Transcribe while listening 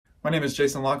My name is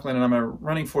Jason Locklin, and I'm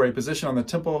running for a position on the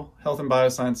Temple Health and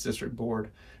Bioscience District Board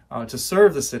to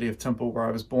serve the city of Temple, where I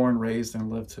was born, raised,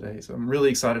 and live today. So I'm really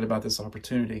excited about this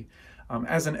opportunity.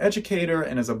 As an educator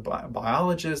and as a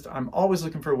biologist, I'm always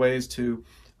looking for ways to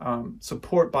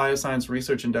support bioscience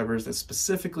research endeavors that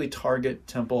specifically target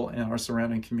Temple and our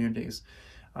surrounding communities.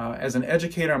 As an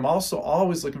educator, I'm also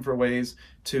always looking for ways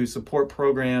to support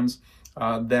programs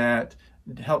that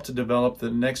help to develop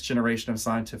the next generation of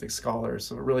scientific scholars.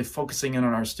 So really focusing in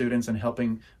on our students and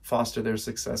helping foster their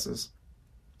successes.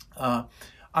 I'm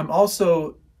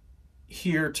also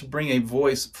here to bring a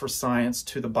voice for science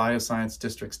to the bioscience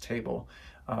district's table.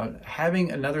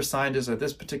 Having another scientist at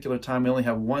this particular time, we only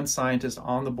have one scientist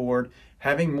on the board.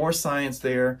 Having more science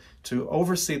there to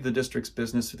oversee the district's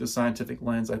business through the scientific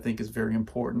lens, I think, is very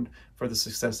important for the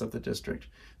success of the district.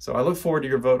 So I look forward to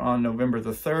your vote on November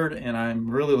the 3rd, and I'm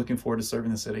really looking forward to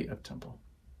serving the city of Temple.